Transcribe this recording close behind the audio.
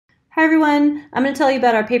Hi everyone, I'm going to tell you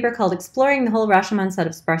about our paper called Exploring the Whole Rashomon Set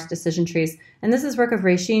of Sparse Decision Trees, and this is work of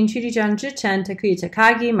Rashomon, Chudi, Zhong, Chen, Takuya,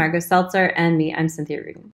 Takagi, Margo, Seltzer, and me, I'm Cynthia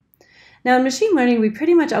Rudin. Now in machine learning, we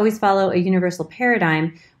pretty much always follow a universal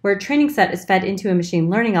paradigm where a training set is fed into a machine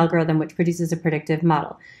learning algorithm which produces a predictive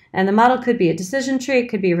model. And the model could be a decision tree, it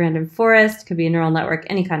could be a random forest, it could be a neural network,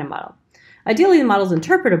 any kind of model. Ideally, the model is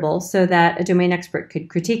interpretable so that a domain expert could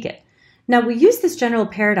critique it. Now, we use this general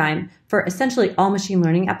paradigm for essentially all machine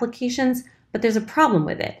learning applications, but there's a problem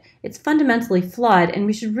with it. It's fundamentally flawed, and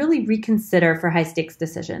we should really reconsider for high-stakes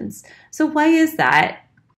decisions. So why is that?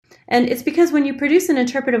 And it's because when you produce an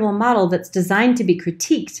interpretable model that's designed to be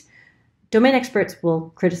critiqued, domain experts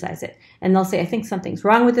will criticize it. And they'll say, I think something's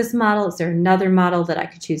wrong with this model. Is there another model that I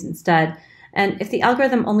could choose instead? And if the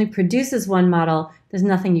algorithm only produces one model, there's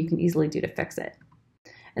nothing you can easily do to fix it.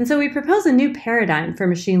 And so we propose a new paradigm for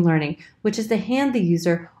machine learning, which is to hand the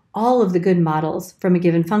user all of the good models from a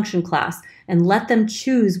given function class and let them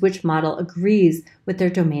choose which model agrees with their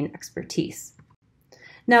domain expertise.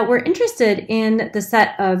 Now, we're interested in the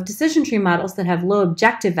set of decision tree models that have low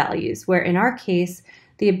objective values, where in our case,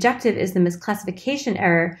 the objective is the misclassification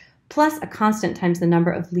error plus a constant times the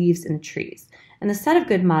number of leaves in the trees. And the set of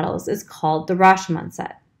good models is called the Rashomon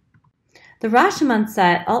set. The Rashomon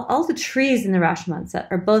set, all the trees in the Rashomon set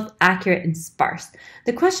are both accurate and sparse.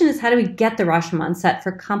 The question is, how do we get the Rashomon set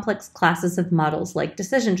for complex classes of models like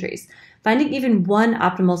decision trees? Finding even one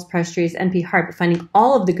optimal sparse tree is NP hard, but finding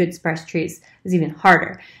all of the good sparse trees is even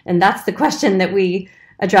harder. And that's the question that we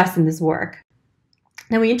address in this work.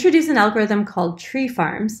 Now, we introduce an algorithm called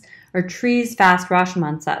TreeFARMS, or trees fast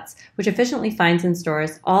Rashomon sets, which efficiently finds and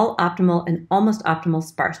stores all optimal and almost optimal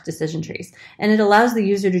sparse decision trees, and it allows the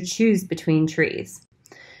user to choose between trees.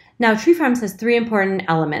 Now, TreeFARMS has three important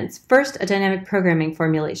elements. First, a dynamic programming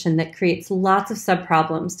formulation that creates lots of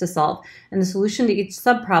subproblems to solve, and the solution to each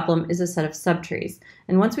subproblem is a set of subtrees.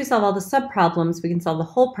 And once we solve all the subproblems, we can solve the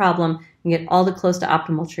whole problem and get all the close to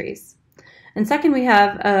optimal trees. And second, we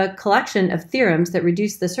have a collection of theorems that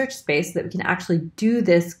reduce the search space so that we can actually do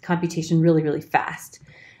this computation really, really fast.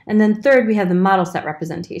 And then third, we have the model set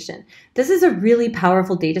representation. This is a really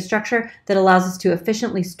powerful data structure that allows us to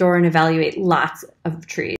efficiently store and evaluate lots of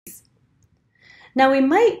trees. Now, we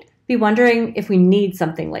might be wondering if we need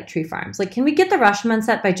something like TreeFARMS. Like, can we get the Rashomon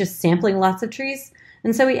set by just sampling lots of trees?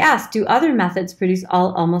 And so we asked, do other methods produce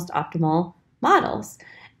all almost optimal models?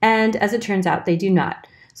 And as it turns out, they do not.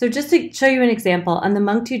 So just to show you an example, on the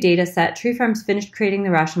Monk2 dataset, TreeFARMS finished creating the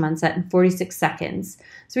Rashomon set in 46 seconds.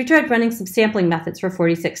 So we tried running some sampling methods for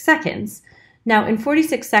 46 seconds. Now, in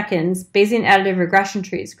 46 seconds, Bayesian additive regression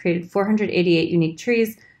trees created 488 unique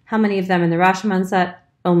trees. How many of them in the Rashomon set?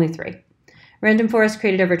 Only 3. Random forest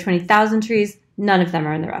created over 20,000 trees. None of them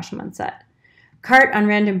are in the Rashomon set. Cart on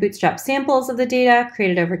random bootstrap samples of the data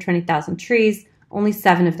created over 20,000 trees. Only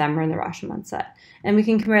 7 of them are in the Rashomon set. And we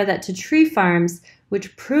can compare that to TreeFARMS,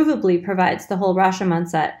 which provably provides the whole Rashomon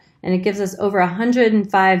set, and it gives us over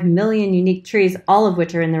 105 million unique trees, all of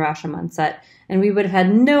which are in the Rashomon set. And we would have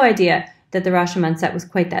had no idea that the Rashomon set was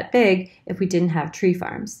quite that big if we didn't have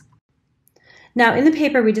TreeFARMS. Now, in the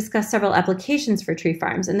paper, we discussed several applications for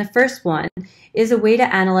TreeFARMS, and the first one is a way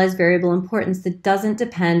to analyze variable importance that doesn't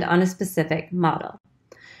depend on a specific model.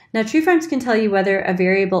 Now, TreeFARMS can tell you whether a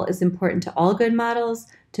variable is important to all good models,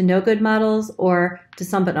 to no good models, or to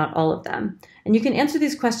some but not all of them. And you can answer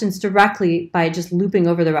these questions directly by just looping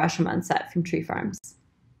over the Rashomon set from TreeFARMS.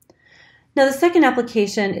 Now, the second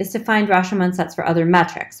application is to find Rashomon sets for other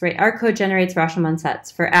metrics, right? Our code generates Rashomon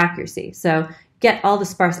sets for accuracy. So get all the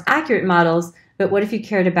sparse accurate models, but what if you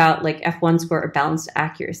cared about like F1 score or balanced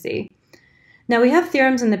accuracy? Now, we have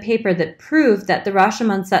theorems in the paper that prove that the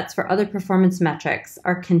Rashomon sets for other performance metrics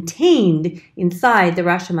are contained inside the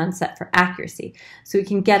Rashomon set for accuracy. So we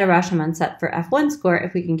can get a Rashomon set for F1 score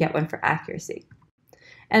if we can get one for accuracy.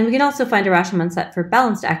 And we can also find a Rashomon set for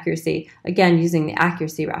balanced accuracy, again, using the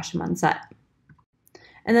accuracy Rashomon set.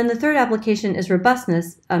 And then the third application is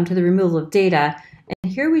robustness to the removal of data.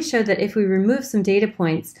 And here we show that if we remove some data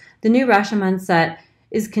points, the new Rashomon set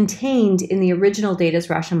is contained in the original data's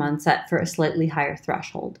Rashomon set for a slightly higher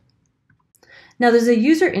threshold. Now, there's a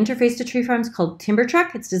user interface to TreeFARMS called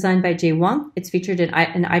TimberTrek. It's designed by Wang. It's featured in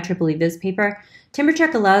an IEEE Viz paper.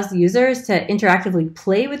 TimberTrek allows users to interactively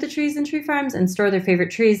play with the trees in TreeFARMS and store their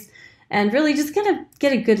favorite trees and really just kind of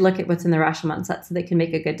get a good look at what's in the Rashomon set so they can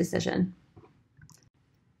make a good decision.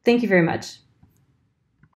 Thank you very much.